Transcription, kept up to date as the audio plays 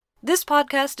This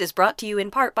podcast is brought to you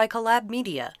in part by Collab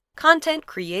Media, content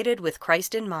created with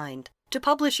Christ in mind. To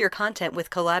publish your content with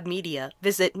Collab Media,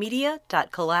 visit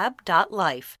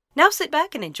media.collab.life. Now sit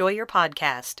back and enjoy your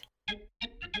podcast.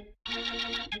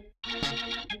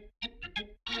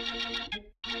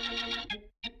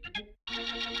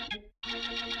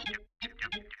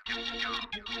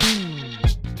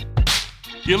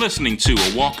 You're listening to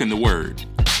A Walk in the Word,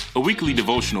 a weekly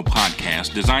devotional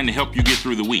podcast designed to help you get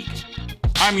through the week.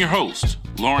 I'm your host,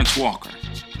 Lawrence Walker.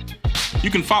 You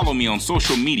can follow me on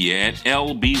social media at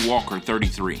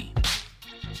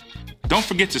LBWalker33. Don't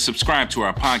forget to subscribe to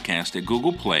our podcast at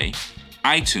Google Play,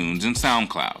 iTunes, and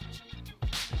SoundCloud.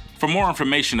 For more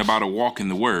information about A Walk in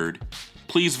the Word,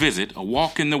 please visit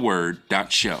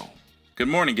awalkintheword.show. Good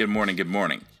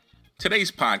morning.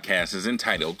 Today's podcast is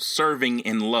entitled Serving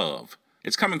in Love.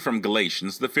 It's coming from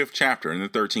Galatians, the 5th chapter and the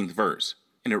 13th verse,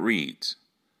 and it reads,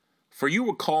 "For you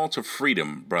were called to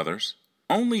freedom, brothers.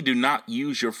 Only do not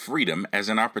use your freedom as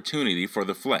an opportunity for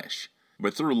the flesh,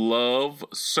 but through love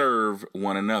serve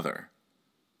one another."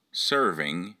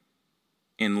 Serving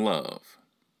in love.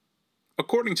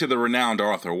 According to the renowned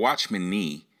author Watchman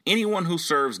Nee, anyone who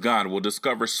serves God will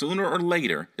discover sooner or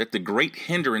later that the great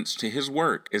hindrance to his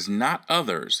work is not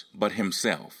others but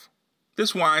himself.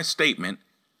 This wise statement,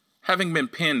 having been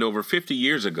penned over 50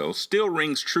 years ago, still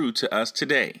rings true to us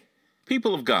today.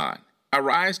 People of God, I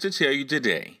rise to tell you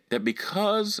today that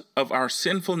because of our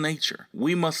sinful nature,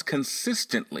 we must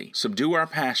consistently subdue our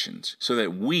passions so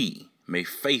that we may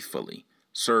faithfully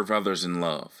serve others in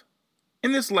love.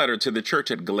 In this letter to the church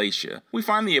at Galatia, we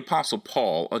find the Apostle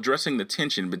Paul addressing the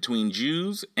tension between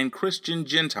Jews and Christian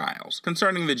Gentiles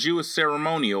concerning the Jewish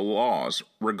ceremonial laws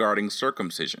regarding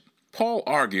circumcision. Paul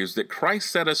argues that Christ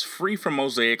set us free from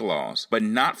Mosaic laws, but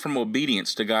not from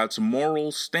obedience to God's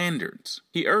moral standards.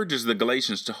 He urges the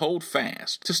Galatians to hold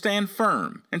fast, to stand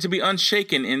firm, and to be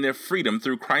unshaken in their freedom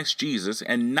through Christ Jesus,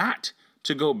 and not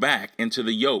to go back into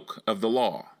the yoke of the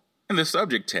law. In the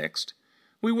subject text,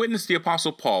 we witness the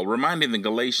Apostle Paul reminding the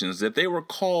Galatians that they were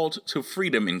called to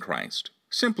freedom in Christ.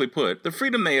 Simply put, the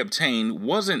freedom they obtained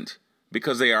wasn't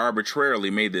because they arbitrarily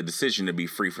made the decision to be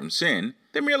free from sin.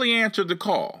 They merely answered the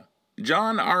call.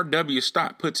 John R.W.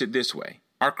 Stott puts it this way: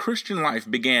 "Our Christian life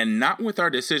began not with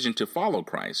our decision to follow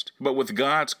Christ, but with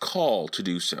God's call to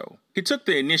do so. He took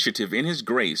the initiative in His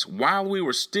grace while we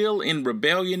were still in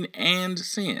rebellion and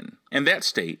sin. In that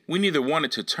state, we neither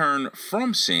wanted to turn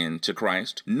from sin to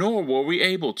Christ, nor were we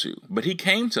able to, but He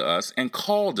came to us and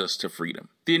called us to freedom."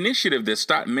 The initiative that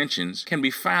Stott mentions can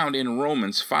be found in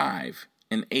Romans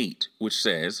 5:8, which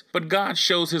says, "But God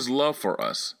shows His love for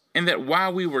us, and that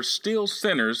while we were still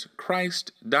sinners,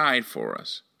 Christ died for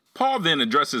us." Paul then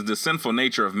addresses the sinful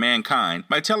nature of mankind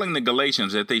by telling the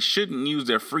Galatians that they shouldn't use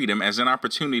their freedom as an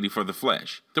opportunity for the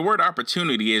flesh. The word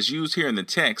opportunity as used here in the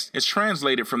text is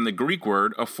translated from the Greek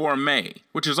word aphorme,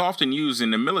 which is often used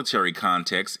in the military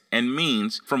context and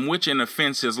means from which an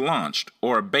offense is launched,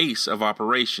 or a base of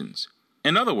operations.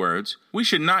 In other words, we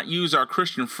should not use our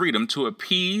Christian freedom to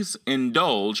appease,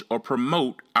 indulge, or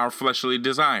promote our fleshly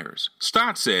desires.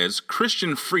 Stott says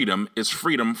Christian freedom is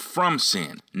freedom from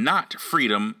sin, not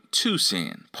freedom to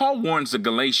sin. Paul warns the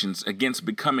Galatians against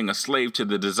becoming a slave to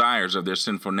the desires of their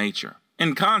sinful nature.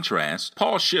 In contrast,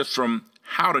 Paul shifts from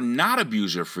how to not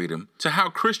abuse your freedom to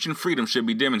how Christian freedom should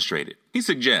be demonstrated. He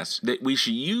suggests that we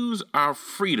should use our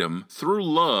freedom through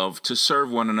love to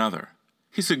serve one another.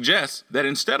 He suggests that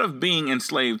instead of being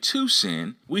enslaved to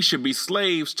sin, we should be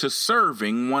slaves to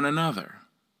serving one another.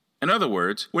 In other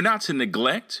words, we're not to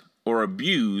neglect or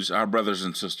abuse our brothers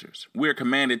and sisters. We are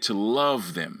commanded to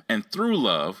love them, and through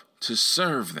love, to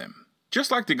serve them.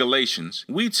 Just like the Galatians,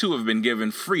 we too have been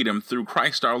given freedom through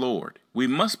Christ our Lord. We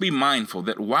must be mindful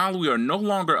that while we are no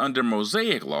longer under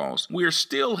Mosaic laws, we are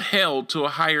still held to a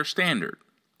higher standard.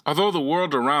 Although the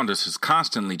world around us is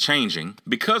constantly changing,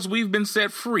 because we've been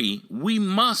set free, we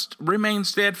must remain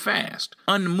steadfast,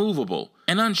 unmovable,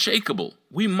 and unshakable.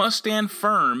 We must stand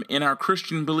firm in our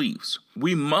Christian beliefs.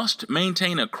 We must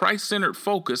maintain a Christ-centered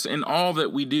focus in all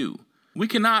that we do. We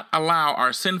cannot allow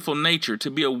our sinful nature to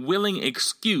be a willing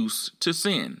excuse to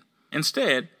sin.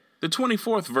 Instead, the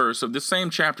 24th verse of the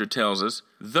same chapter tells us,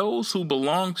 "Those who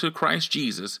belong to Christ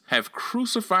Jesus have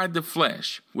crucified the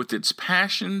flesh with its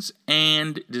passions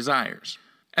and desires."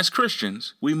 As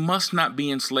Christians, we must not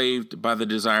be enslaved by the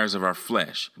desires of our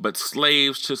flesh, but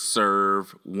slaves to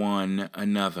serve one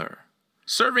another.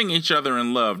 Serving each other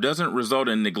in love doesn't result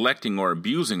in neglecting or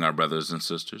abusing our brothers and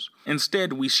sisters.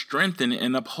 Instead, we strengthen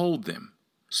and uphold them.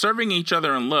 Serving each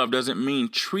other in love doesn't mean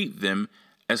treat them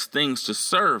as things to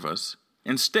serve us.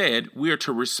 Instead, we are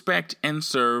to respect and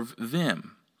serve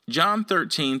them. John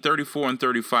 13:34 and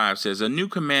 35 says, "A new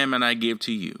commandment I give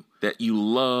to you, that you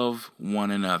love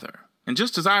one another. And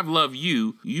just as I've loved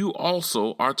you, you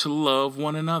also are to love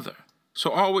one another."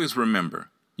 So always remember,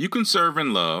 you can serve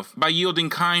in love by yielding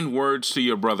kind words to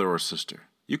your brother or sister.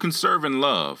 You can serve in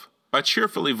love by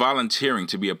cheerfully volunteering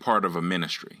to be a part of a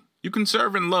ministry. You can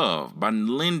serve in love by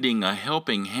lending a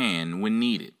helping hand when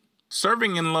needed.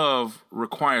 Serving in love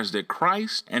requires that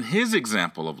Christ and his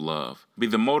example of love be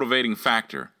the motivating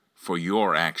factor for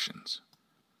your actions.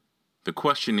 The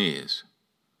question is,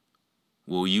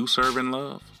 will you serve in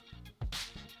love?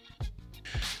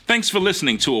 Thanks for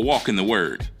listening to A Walk in the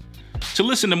Word. To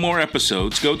listen to more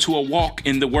episodes, go to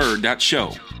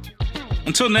awalkintheword.show.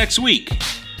 Until next week,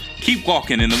 keep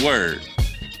walking in the Word.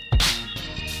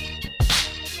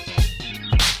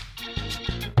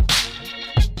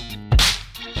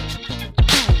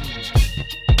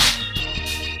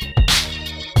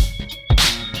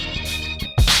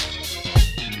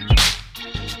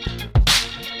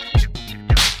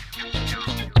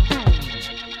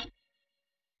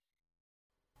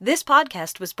 This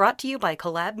podcast was brought to you by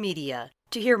Collab Media.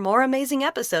 To hear more amazing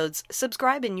episodes,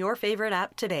 subscribe in your favorite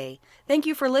app today. Thank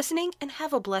you for listening and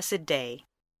have a blessed day.